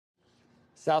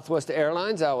Southwest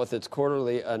Airlines out with its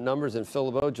quarterly numbers, and Phil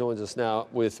LeBeau joins us now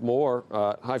with more.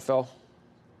 Hi, Phil.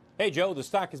 Hey, Joe. The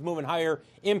stock is moving higher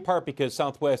in part because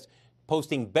Southwest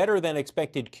posting better than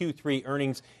expected Q3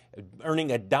 earnings, earning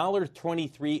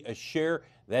 $1.23 a share.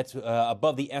 That's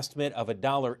above the estimate of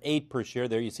 $1.08 per share.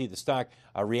 There you see the stock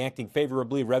reacting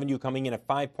favorably. Revenue coming in at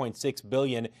 $5.6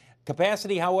 billion.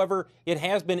 Capacity, however, it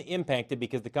has been impacted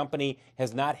because the company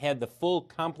has not had the full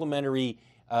complementary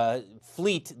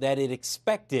fleet that it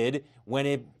expected when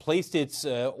it placed its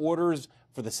orders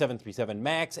for the 737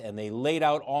 MAX, and they laid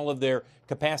out all of their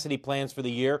capacity plans for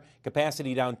the year.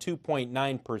 Capacity down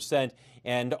 2.9%,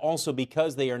 and also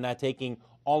because they are not taking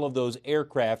all of those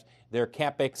aircraft, their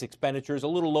CapEx expenditures a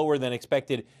little lower than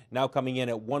expected, now coming in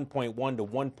at $1.1 to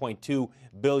 $1.2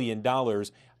 billion.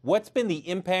 What's been the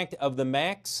impact of the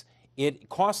MAX? It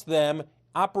cost them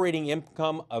operating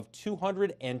income of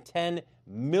 $210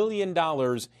 million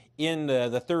in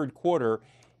the third quarter.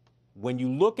 When you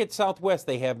look at Southwest,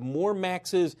 they have more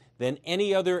MAXs than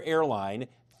any other airline,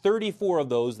 34 of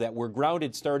those that were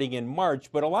grounded starting in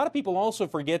March. But a lot of people also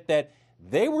forget that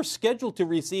they were scheduled to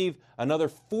receive another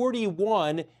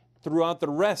 41 throughout the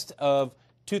rest of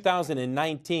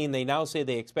 2019. They now say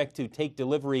they expect to take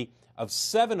delivery of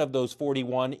 7 of those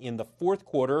 41 in the fourth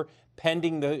quarter,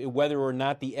 pending whether or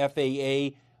not the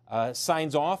FAA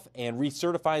signs off and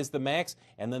recertifies the MAX,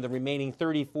 and then the remaining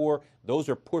 34, those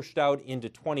are pushed out into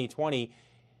 2020.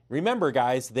 Remember,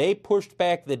 guys, they pushed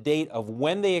back the date of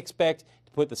when they expect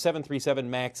to put the 737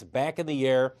 MAX back in the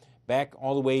air, back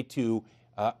all the way to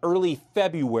early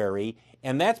February,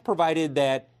 and that's provided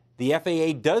that the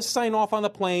FAA does sign off on the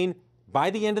plane by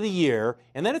the end of the year,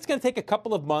 and then it's going to take a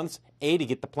couple of months, to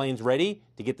get the planes ready,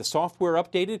 to get the software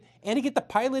updated, and to get the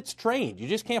pilots trained. You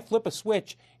just can't flip a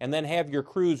switch and then have your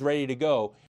crews ready to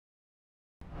go.